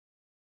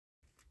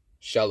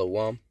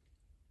Shalawam.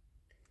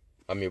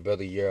 I'm your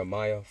brother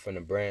Jeremiah from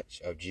the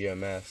branch of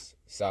GMS,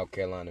 South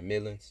Carolina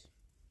Midlands.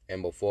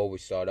 And before we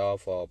start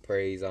off, all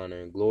praise, honor,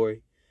 and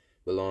glory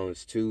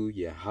belongs to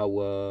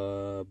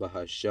Yahawah,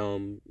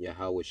 Bahasham,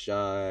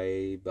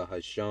 Yahawashi,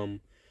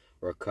 Bahasham,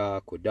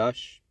 Rakah,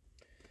 Kodash.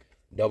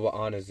 Double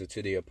honors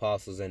to the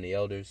apostles and the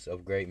elders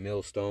of Great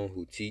Millstone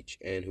who teach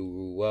and who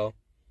rule well.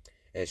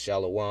 And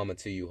Shalawam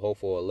unto you,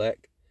 hopeful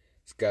elect,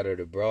 scattered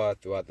abroad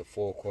throughout the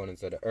four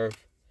corners of the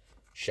earth.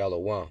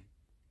 Shalawam.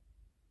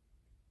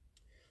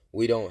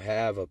 We don't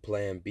have a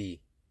plan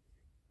B.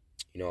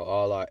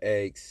 All our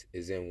eggs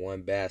is in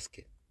one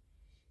basket.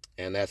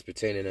 And that's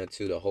pertaining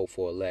unto the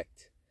hopeful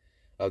elect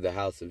of the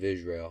house of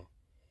Israel.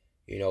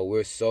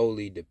 We're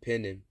solely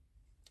dependent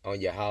on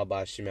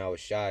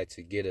Yahawashi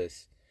to get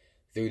us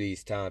through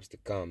these times to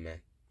come,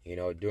 man.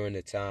 During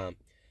the time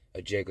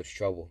of Jacob's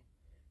trouble,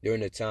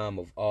 during the time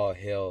of all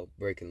hell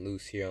breaking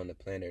loose here on the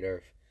planet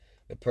Earth,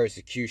 the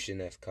persecution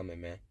that's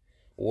coming, man.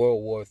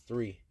 World War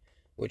III,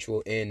 which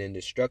will end in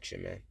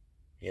destruction, man.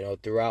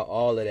 Throughout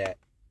all of that,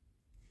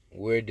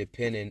 we're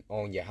dependent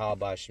on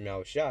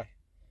Yahawashi.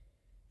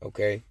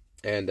 Okay?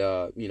 And,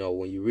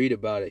 when you read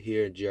about it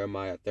here in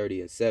Jeremiah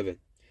 30:7,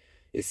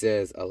 it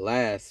says,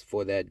 "Alas,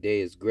 for that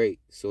day is great,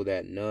 so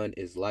that none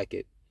is like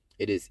it.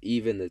 It is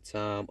even the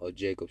time of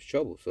Jacob's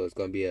trouble." So it's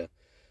going to be a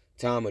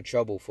time of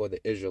trouble for the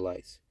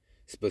Israelites,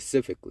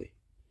 specifically.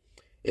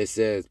 It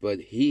says, "But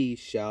he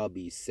shall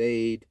be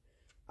saved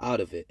out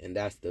of it." And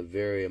that's the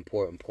very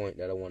important point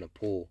that I want to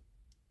pull.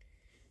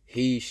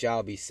 He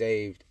shall be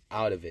saved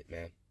out of it,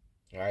 man.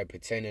 All right,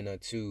 pertaining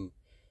unto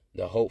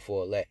the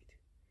hopeful elect.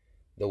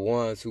 The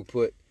ones who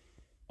put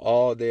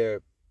all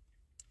their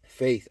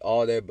faith,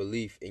 all their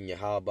belief in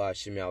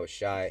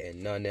Yahawashi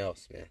and none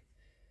else, man.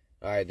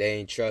 All right, they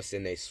ain't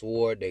trusting their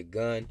sword, their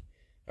gun.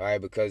 All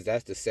right, because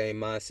that's the same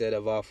mindset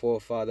of our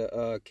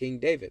forefather, King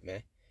David,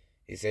 man.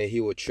 He said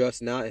he would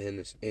trust not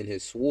in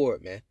his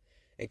sword, man.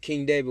 And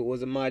King David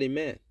was a mighty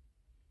man.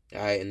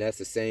 All right, and that's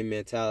the same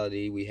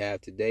mentality we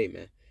have today,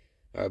 man.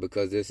 All right,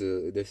 because this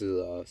is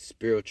a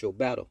spiritual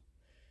battle.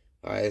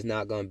 All right, it's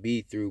not going to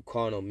be through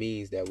carnal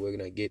means that we're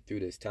going to get through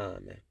this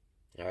time, man.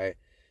 All right,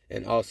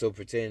 and also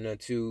pertaining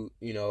unto,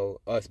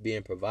 us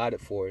being provided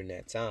for in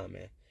that time,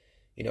 man.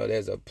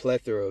 There's a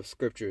plethora of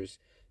scriptures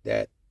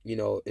that,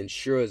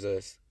 ensures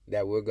us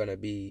that we're going to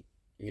be,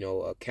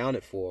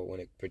 accounted for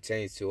when it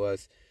pertains to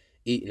us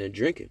eating and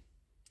drinking,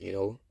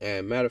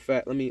 And matter of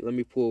fact, let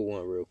me pull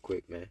one real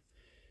quick, man.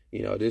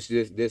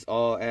 This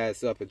all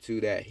adds up into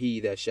that he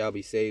that shall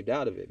be saved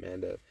out of it,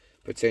 man.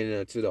 Pertaining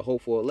unto the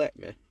hopeful elect,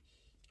 man.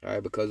 All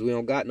right, because we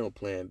don't got no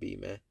plan B,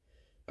 man.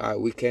 All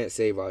right, we can't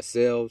save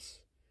ourselves.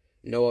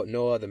 No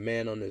other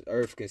man on this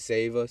earth can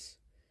save us.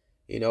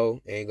 Ain't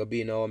gonna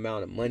be no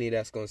amount of money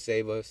that's gonna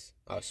save us.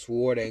 Our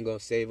sword ain't gonna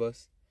save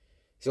us.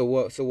 So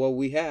what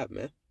we have,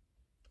 man?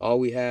 All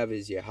we have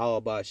is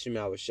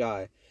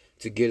Yahawashi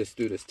to get us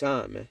through this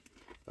time, man.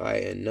 All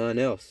right, and none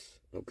else.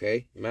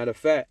 Okay. Matter of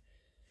fact,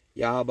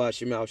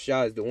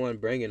 Yahawashi is the one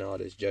bringing all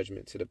this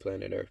judgment to the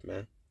planet Earth,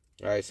 man.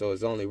 All right, so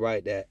it's only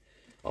right that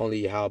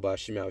only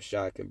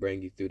Yahawashi can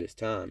bring you through this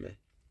time, man.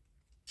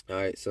 All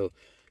right, so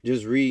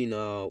just reading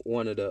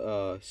one of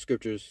the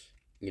scriptures,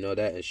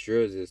 that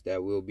ensures us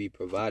that we'll be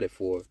provided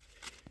for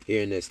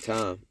here in this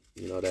time,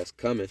 that's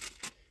coming,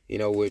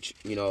 which,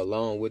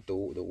 along with the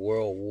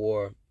world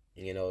war,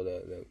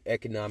 the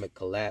economic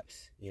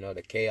collapse,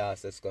 the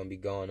chaos that's going to be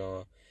going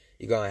on.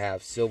 You're going to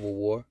have civil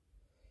war.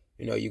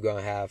 You're going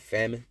to have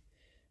famine.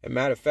 As a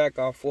matter of fact,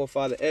 our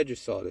forefather Edgar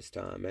saw this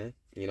time, man.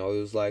 It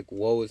was like,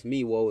 woe is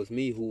me,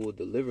 who will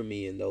deliver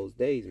me in those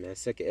days, man.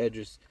 2nd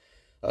Esdras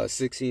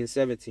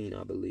 16:17,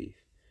 I believe.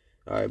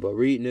 All right, but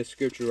reading this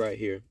scripture right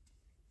here.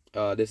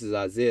 This is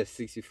Isaiah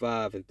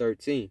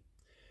 65:13.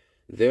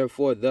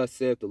 "Therefore, thus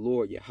saith the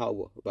Lord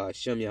Yahawah,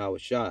 Bahasham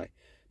Yahawashi,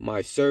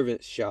 my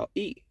servants shall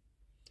eat."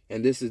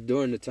 And this is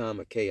during the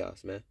time of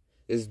chaos, man.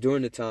 This is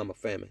during the time of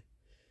famine.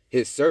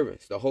 His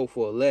servants, the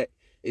hopeful elect,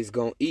 is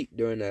going to eat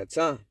during that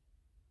time.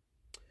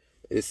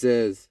 It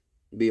says,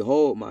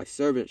 "Behold, my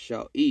servants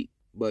shall eat,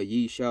 but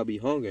ye shall be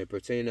hungry,"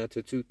 pertaining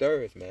unto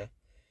 2/3, man.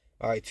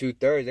 All right,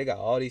 2/3, they got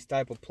all these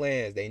type of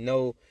plans. They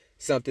know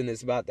something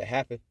is about to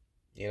happen,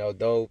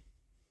 though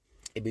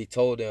it be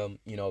told them,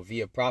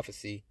 via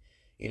prophecy,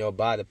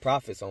 by the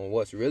prophets on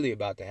what's really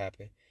about to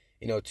happen.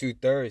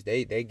 2/3,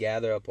 they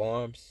gather up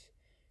arms.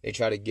 They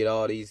try to get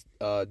all these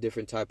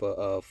different type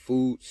of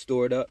food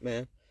stored up,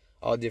 man.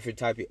 All different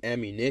type of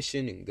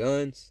ammunition and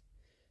guns.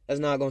 That's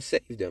not going to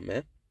save them,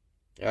 man.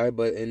 All right,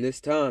 but in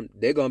this time,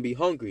 they're going to be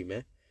hungry,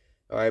 man.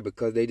 All right,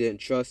 because they didn't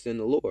trust in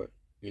the Lord.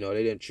 They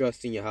didn't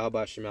trust in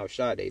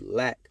Yahawashi. They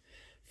lack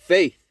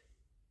faith.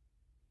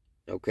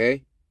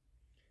 Okay?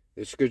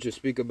 The scriptures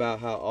speak about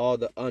how all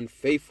the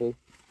unfaithful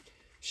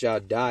shall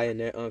die in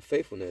their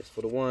unfaithfulness.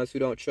 For the ones who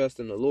don't trust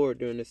in the Lord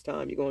during this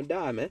time, you're going to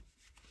die, man.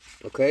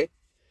 Okay?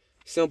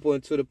 Simple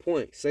and to the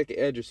point. 2nd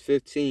Esdras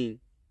 15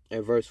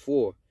 and verse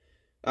 4.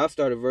 I'll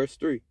start at verse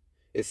 3.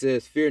 It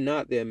says, "Fear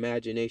not their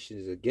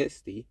imaginations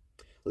against thee.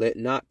 Let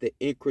not the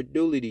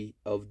incredulity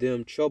of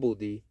them trouble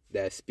thee,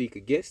 that speak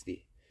against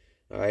thee.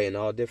 All right, and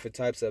all different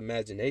types of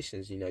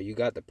imaginations. You know, you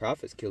got the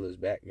prophets killers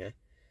back, man.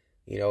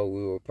 You know,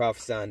 we were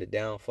prophesying the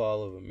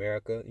downfall of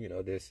America. You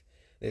know, this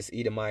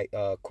Edomite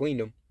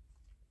queendom.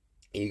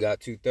 And you got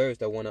 2/3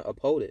 that want to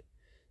uphold it.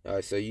 All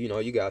right, so you know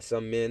you got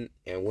some men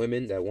and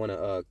women that want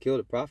to kill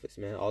the prophets,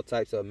 man. All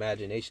types of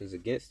imaginations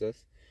against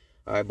us.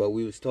 All right, but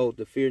we was told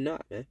to fear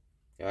not, man.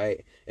 All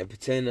right, and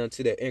pretending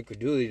unto their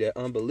incredulity, their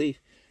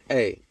unbelief.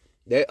 Hey,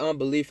 their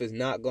unbelief is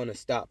not going to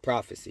stop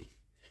prophecy.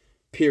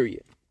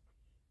 Period.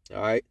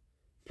 All right,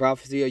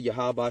 prophecy of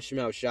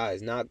Yahawashi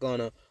is not going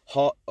to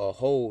halt or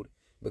hold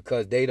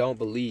because they don't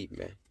believe,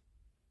 man.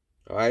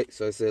 All right,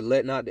 so it said,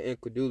 let not the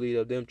incredulity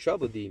of them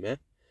trouble thee, man,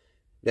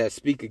 that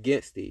speak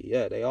against thee.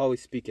 Yeah, they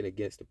always speaking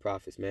against the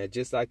prophets, man,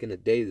 just like in the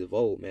days of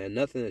old, man.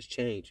 Nothing has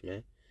changed,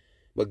 man.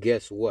 But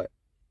guess what?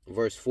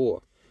 Verse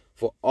 4.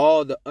 For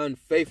all the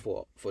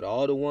unfaithful, for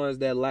all the ones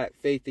that lack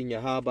faith in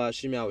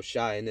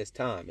Yahawashi in this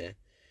time, man.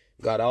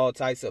 Got all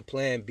types of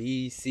plan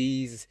B's,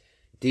 C's,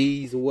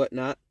 D's, and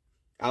whatnot,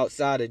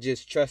 outside of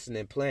just trusting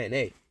in plan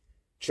A.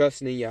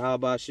 Trusting in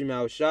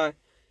Yahawashi,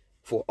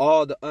 for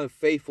all the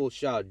unfaithful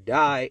shall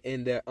die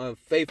in their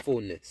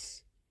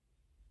unfaithfulness.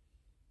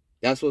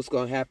 That's what's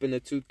going to happen to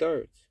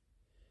 2/3.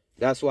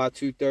 That's why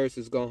 2/3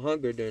 is going to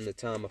hunger during the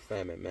time of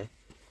famine, man.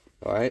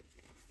 All right.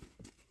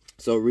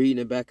 So reading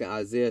it back in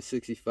Isaiah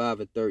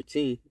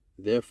 65:13.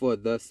 Therefore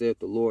thus saith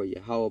the Lord,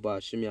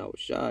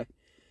 Yahawah,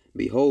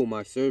 behold,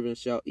 my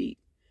servants shall eat,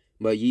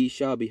 but ye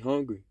shall be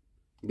hungry.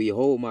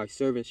 Behold, my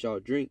servants shall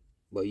drink,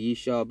 but ye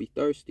shall be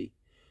thirsty.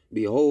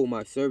 Behold,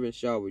 my servants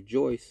shall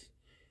rejoice,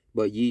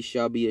 but ye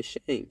shall be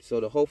ashamed. So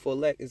the hopeful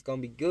elect is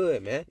going to be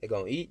good, man. They're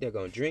going to eat, they're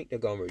going to drink, they're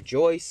going to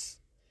rejoice.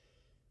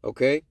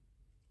 Okay?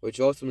 Which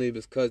ultimately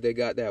is because they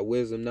got that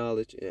wisdom,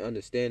 knowledge, and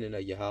understanding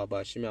of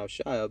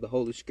Yahawashi of the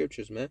Holy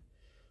Scriptures, man.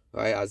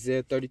 All right,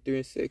 Isaiah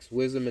 33:6.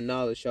 Wisdom and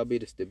knowledge shall be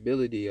the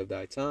stability of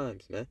thy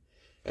times, man.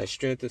 And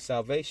strength of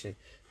salvation.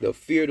 The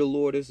fear of the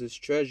Lord is his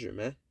treasure,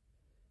 man.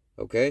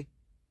 Okay?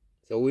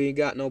 So we ain't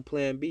got no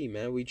plan B,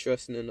 man. We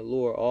trusting in the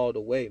Lord all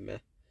the way,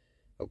 man.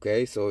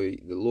 Okay, so the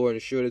Lord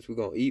assured us we're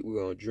going to eat,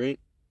 we're going to drink.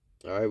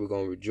 All right, we're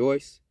going to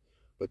rejoice.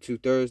 But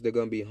 2/3, they're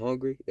going to be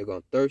hungry. They're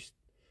going to thirst.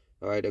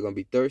 All right, they're going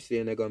to be thirsty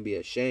and they're going to be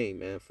ashamed,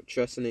 man, for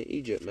trusting in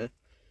Egypt, man.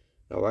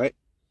 All right.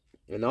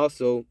 And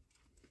also,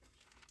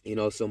 you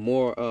know, some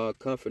more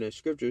comforting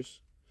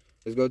scriptures.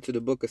 Let's go to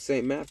the book of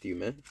St. Matthew,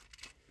 man.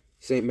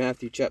 St.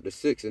 Matthew chapter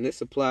 6. And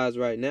this applies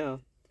right now.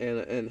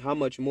 And how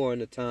much more in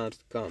the times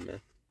to come,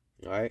 man.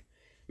 All right.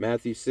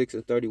 Matthew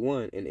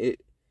 6:31.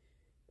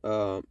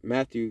 And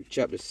Matthew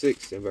chapter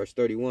 6 and verse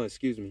 31,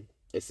 excuse me.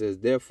 It says,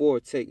 therefore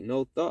take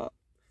no thought.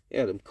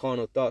 Yeah, them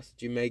carnal thoughts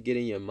that you may get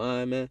in your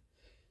mind, man.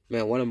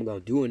 Man, what am I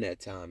going to do in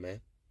that time,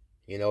 man?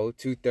 You know,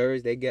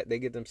 2/3, they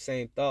get them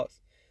same thoughts.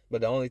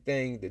 But the only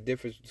thing, the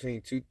difference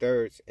between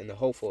 2/3 and the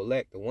hopeful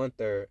elect, the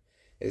 1/3,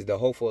 is the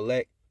hopeful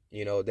elect,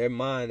 you know, their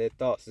mind, their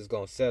thoughts is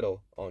going to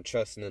settle on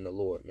trusting in the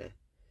Lord, man.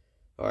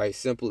 All right,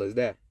 simple as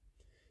that.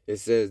 It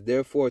says,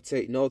 therefore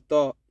take no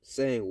thought,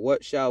 saying,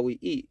 what shall we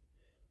eat?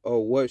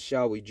 Or what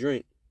shall we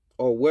drink?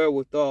 Or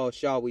wherewithal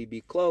shall we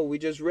be clothed? We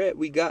just read,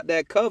 we got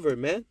that covered,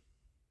 man.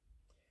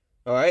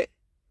 All right?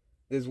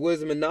 This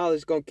wisdom and knowledge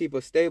is going to keep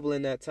us stable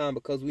in that time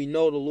because we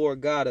know the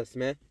Lord got us,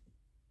 man.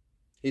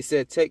 He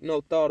said, take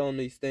no thought on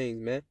these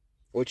things, man.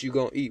 What you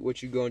going to eat,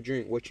 what you going to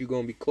drink, what you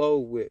going to be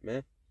clothed with,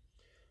 man.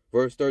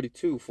 Verse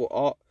 32,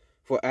 for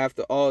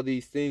after all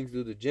these things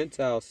do the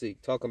Gentiles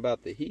seek. Talking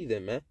about the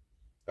heathen, man.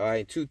 All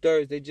right,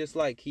 2/3, they just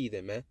like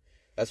heathen, man.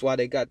 That's why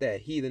they got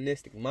that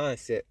heathenistic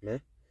mindset,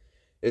 man.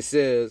 It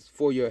says,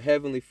 for your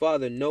heavenly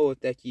Father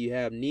knoweth that ye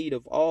have need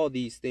of all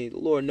these things. The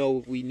Lord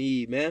knows what we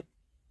need, man.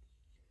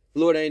 The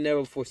Lord ain't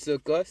never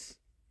forsook us.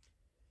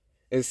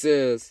 It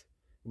says,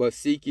 but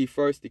seek ye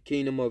first the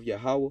kingdom of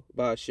Yahawah,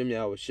 Bahasham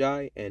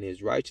Yahawashi, and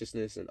his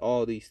righteousness, and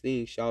all these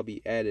things shall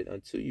be added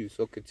unto you.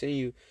 So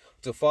continue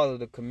to follow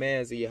the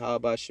commands of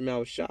Yahawah Bahasham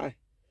Yahawashi.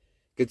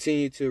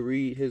 Continue to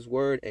read his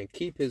word and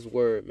keep his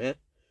word, man.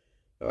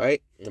 All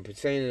right? And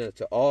pertaining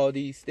to all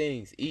these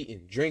things,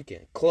 eating,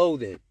 drinking,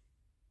 clothing,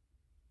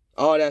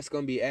 all that's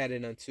going to be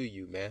added unto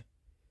you, man.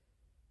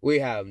 We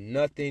have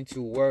nothing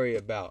to worry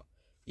about.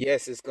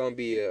 Yes, it's going to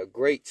be a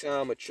great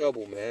time of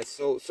trouble, man.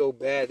 So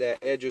bad that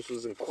Esdras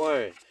was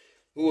inquiring,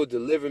 who will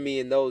deliver me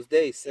in those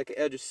days? 2nd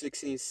Esdras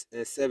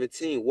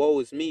 16:17. Woe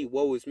is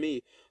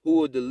me, who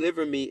will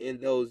deliver me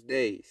in those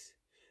days?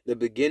 The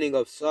beginning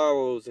of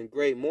sorrows and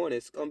great mourning.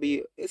 It's gonna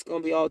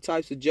be all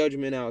types of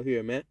judgment out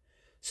here, man.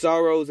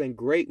 Sorrows and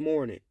great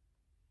mourning.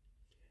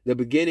 The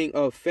beginning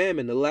of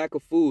famine, the lack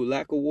of food,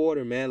 lack of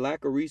water, man,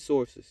 lack of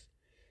resources.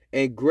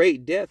 And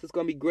great death. It's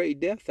gonna be great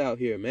death out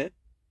here, man.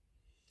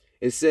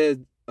 It says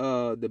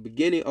the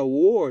beginning of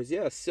wars,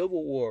 yeah,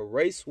 civil war,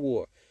 race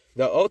war,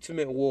 the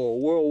ultimate war,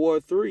 World War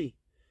III,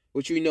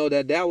 which we know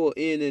that will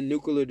end in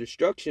nuclear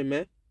destruction,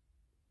 man.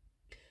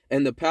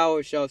 And the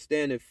power shall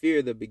stand in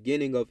fear, the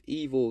beginning of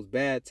evils,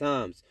 bad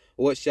times.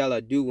 What shall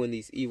I do when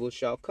these evils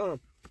shall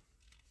come?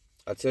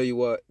 I tell you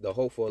what, the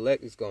hopeful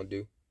elect is going to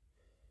do.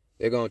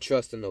 They're going to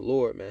trust in the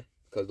Lord, man.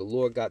 because the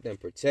Lord got them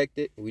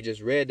protected. We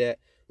just read that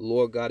the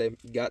Lord got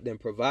them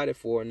provided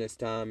for in this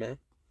time, man.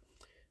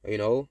 You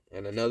know,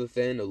 and another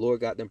thing, the Lord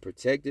got them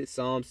protected.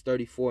 Psalms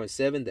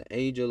 34:7, the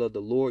angel of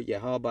the Lord,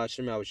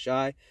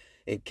 Yahawashi,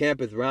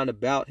 encampeth round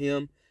about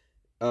him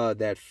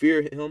that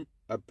fear him,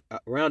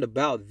 round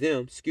about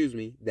them,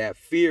 that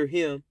fear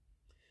him,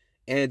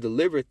 and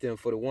delivereth them.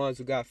 For the ones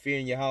who got fear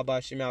in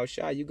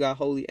Yahawashi, you got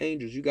holy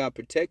angels, you got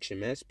protection,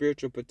 man,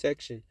 spiritual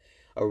protection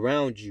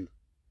around you.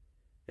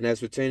 And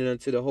that's pertaining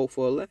unto the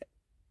hopeful elect.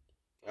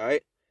 All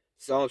right.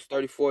 Psalms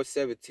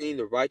 34:17,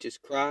 the righteous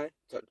cry,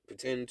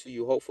 pertaining to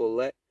you hopeful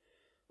elect.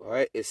 All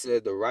right. It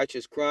said, the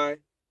righteous cry,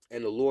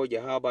 and the Lord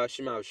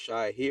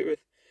Yahawashi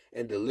heareth,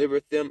 and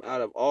delivereth them out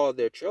of all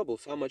their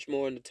troubles. How much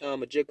more in the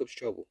time of Jacob's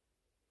trouble?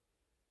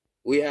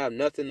 We have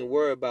nothing to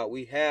worry about.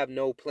 We have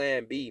no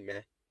plan B,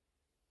 man.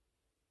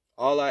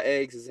 All our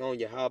eggs is on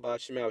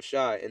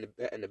Yahawashi.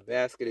 In the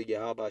basket of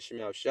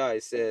Yahawashi,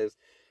 it says,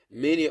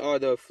 many are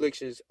the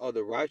afflictions of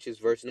the righteous,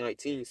 verse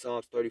 19,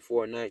 Psalms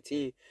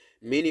 34:19.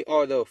 Many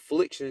are the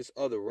afflictions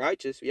of the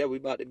righteous. Yeah, we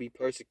about to be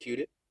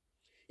persecuted.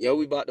 Yeah,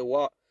 we about to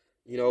walk.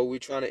 You know, we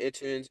trying to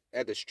enter in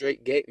at the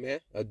straight gate, man.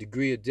 A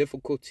degree of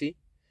difficulty.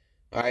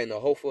 All right, and the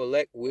hopeful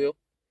elect will.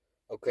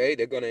 Okay,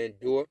 they're going to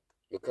endure.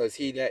 Because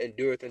he that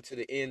endureth unto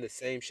the end, the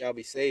same shall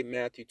be saved.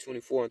 Matthew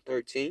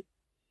 24:13.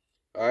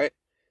 All right.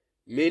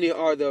 Many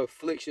are the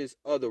afflictions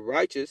of the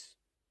righteous,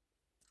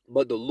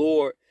 but the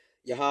Lord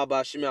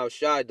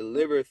Yahawashi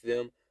delivereth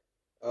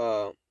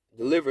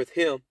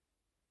him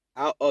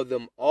out of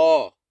them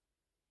all.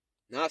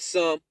 Not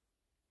some,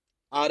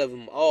 out of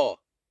them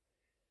all.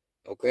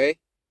 Okay?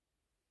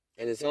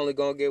 And it's only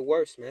gonna get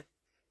worse, man.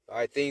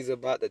 Alright, things are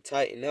about to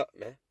tighten up,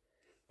 man.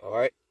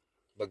 Alright?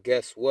 But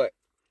guess what?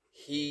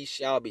 He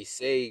shall be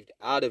saved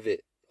out of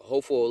it.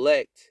 Hopeful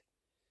elect.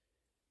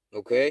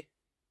 Okay?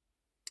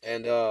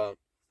 And I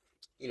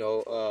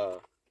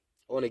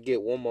want to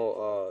get one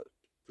more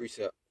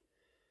precept.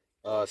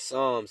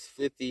 Psalms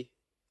 50.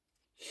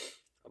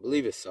 I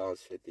believe it's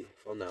Psalms 50,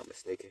 if I'm not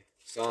mistaken.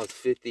 Psalms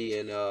 50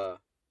 and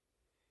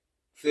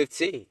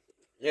 15.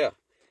 Yeah.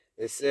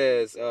 It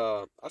says,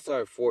 I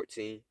started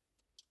 14.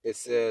 It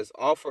says,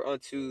 offer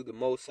unto the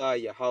Most High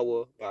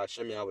Yahawah,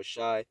 Bahasham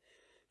Yahawashi,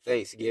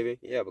 thanksgiving.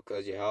 Yeah,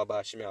 because Yahweh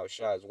Bahasham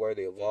Yahawashi is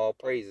worthy of all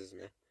praises,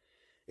 man.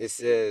 It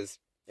says,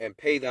 and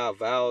pay thy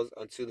vows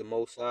unto the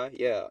Most High.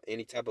 Yeah,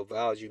 any type of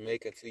vows you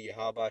make unto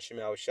Yahweh Bahasham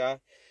Yahawashi,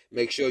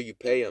 make sure you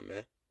pay them,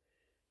 man.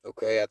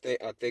 Okay, I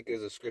think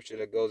there's a scripture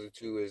that goes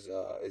into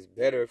is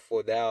better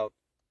for thou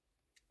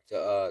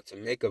to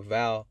make a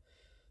vow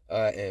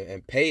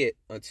and pay it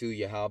unto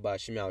Yahweh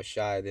Bahasham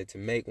Yahawashi than to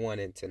make one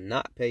and to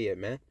not pay it,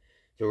 man.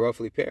 To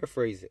roughly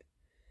paraphrase it.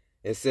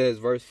 It says,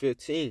 verse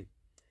 15,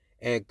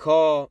 and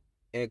call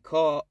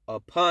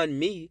upon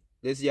me,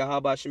 this is Yahweh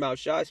Bahasham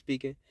Yahawashi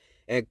speaking,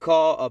 and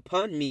call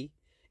upon me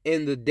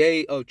in the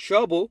day of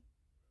trouble.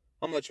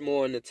 How much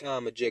more in the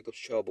time of Jacob's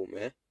trouble,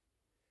 man?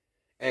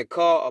 And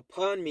call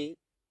upon me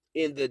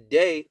in the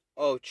day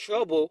of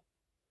trouble,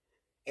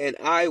 and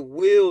I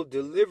will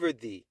deliver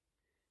thee,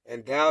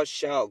 and thou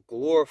shalt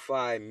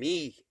glorify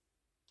me.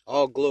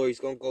 All glory is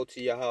going to go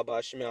to Yahweh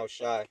Bahasham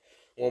Yahawashi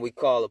when we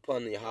call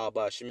upon the Yahweh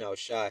Bahasham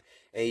Yahawashi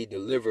and he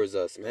delivers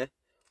us, man.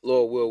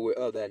 Lord will, we're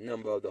of that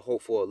number of the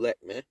hopeful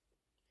elect, man.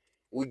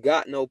 We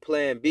got no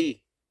plan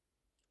B.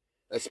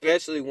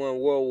 Especially when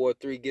World War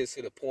III gets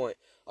to the point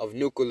of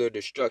nuclear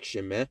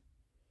destruction, man.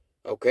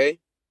 Okay?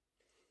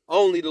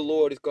 Only the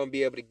Lord is going to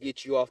be able to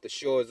get you off the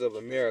shores of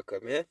America,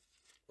 man.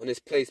 When this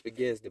place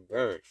begins to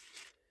burn.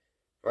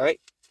 Right?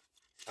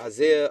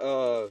 Isaiah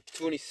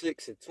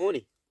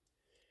 26:20.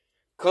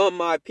 Come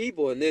my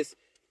people, and the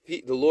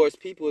Lord's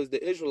people is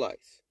the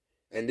Israelites.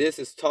 And this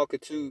is talking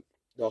to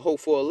the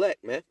hopeful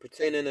elect, man.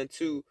 Pertaining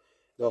unto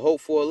the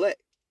hopeful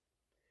elect.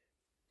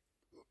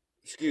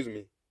 Excuse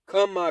me.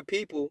 Come my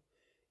people,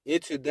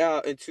 enter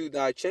thou into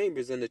thy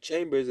chambers, and the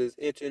chambers is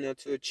entering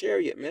into a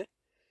chariot, man.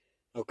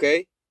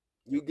 Okay?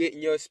 You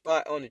getting your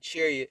spot on the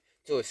chariot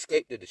to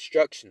escape the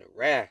destruction, the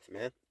wrath,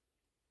 man.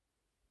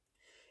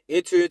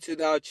 Enter into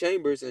thy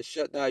chambers and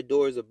shut thy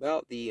doors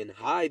about thee and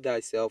hide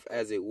thyself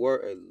as it were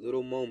a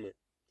little moment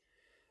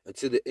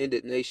until the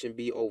indignation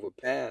be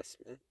overpassed,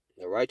 man.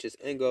 The righteous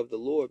anger of the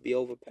Lord be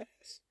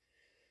overpassed.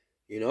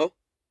 You know?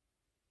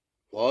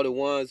 For all the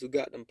ones who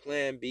got them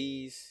plan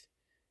Bs,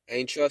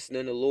 ain't trusting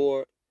in the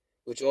Lord,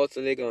 which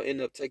also they're going to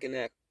end up taking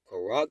that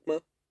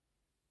charagma,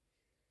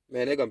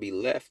 man, they're going to be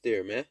left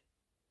there, man.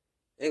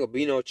 Ain't going to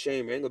be no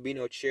chamber, ain't going to be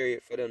no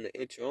chariot for them to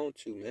enter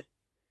onto, man.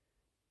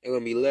 They're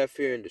going to be left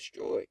here and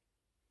destroyed.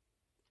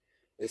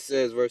 It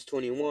says, verse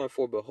 21,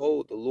 for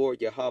behold, the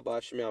Lord Yahweh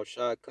Bahasham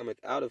Yahawashi cometh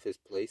out of his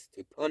place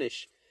to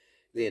punish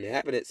the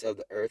inhabitants of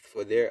the earth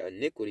for their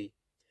iniquity,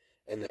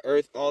 and the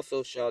earth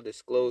also shall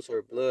disclose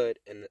her blood,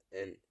 and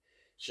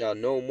shall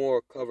no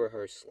more cover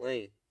her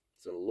slain.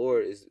 So the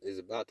Lord is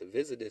about to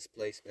visit this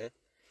place, man.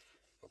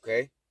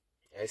 Okay?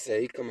 I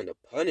said he's coming to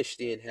punish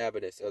the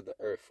inhabitants of the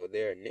earth for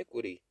their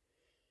iniquity.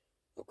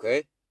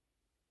 Okay?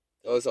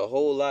 So it's a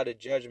whole lot of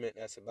judgment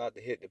that's about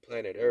to hit the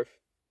planet Earth.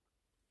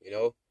 You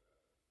know?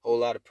 Whole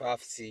lot of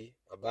prophecy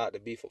about to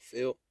be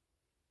fulfilled.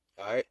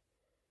 All right.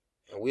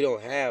 And we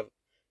don't have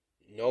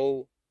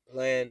no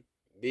plan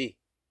B.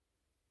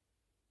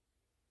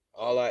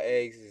 All our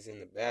eggs is in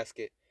the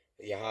basket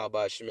of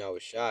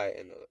Yahawashi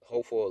and the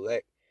hopeful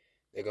elect.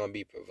 They're going to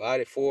be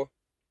provided for.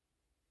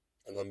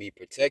 They're going to be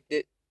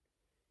protected.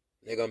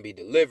 They're going to be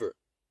delivered.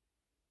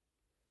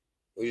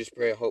 We just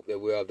pray and hope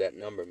that we're of that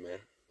number, man.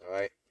 All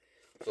right.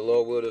 The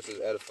Lord will us is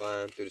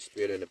edifying through the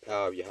spirit and the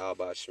power of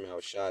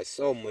Yahawashi.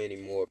 So many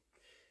more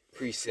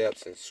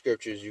precepts and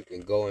scriptures you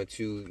can go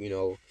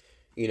into,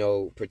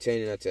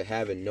 pertaining to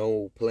having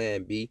no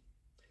plan B.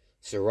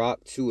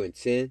 Sirach 2 and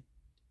 10.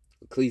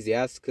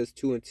 Ecclesiasticus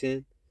 2 and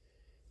 10.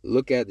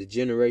 Look at the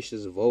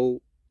generations of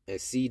old and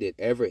see that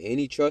ever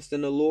any trust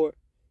in the Lord,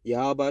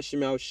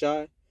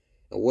 Yahawashi,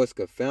 and was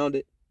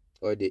confounded,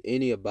 or did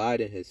any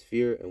abide in his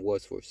fear and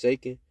was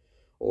forsaken,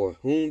 or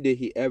whom did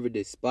he ever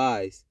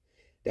despise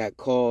that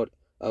called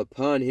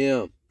upon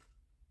him?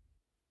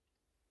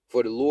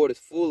 For the Lord is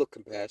full of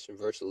compassion,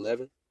 verse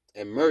 11,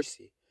 and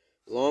mercy,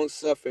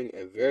 long-suffering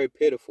and very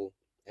pitiful,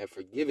 and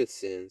forgiveth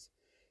sins,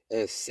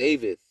 and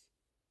saveth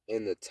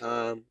in the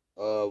time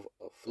of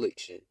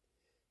affliction.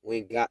 We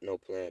ain't got no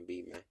plan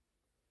B, man.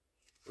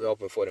 We're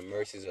open for the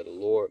mercies of the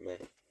Lord,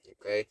 man.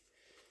 Okay?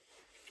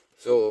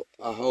 So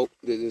I hope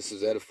that this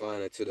is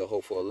edifying unto the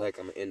hopeful elect.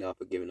 I'm going to end up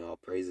giving all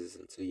praises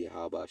unto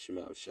Yahawah,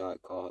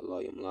 Shemel, call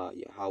Halal,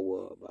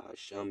 Yahawah,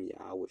 Bahasham,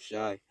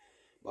 Yahawashi,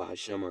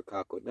 Bahasham or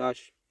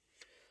Kakodash.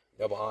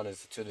 Double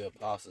honors to the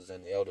apostles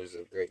and the elders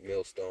of Great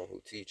Millstone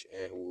who teach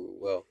and who rule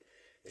well.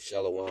 And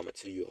Shalawam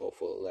unto you,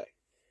 hopeful elect.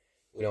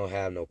 We don't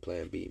have no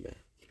plan B, man.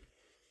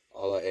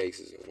 All our eggs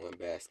is in one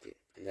basket.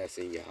 And that's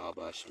in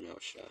Yahawah, Shemel,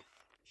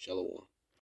 Shalawam.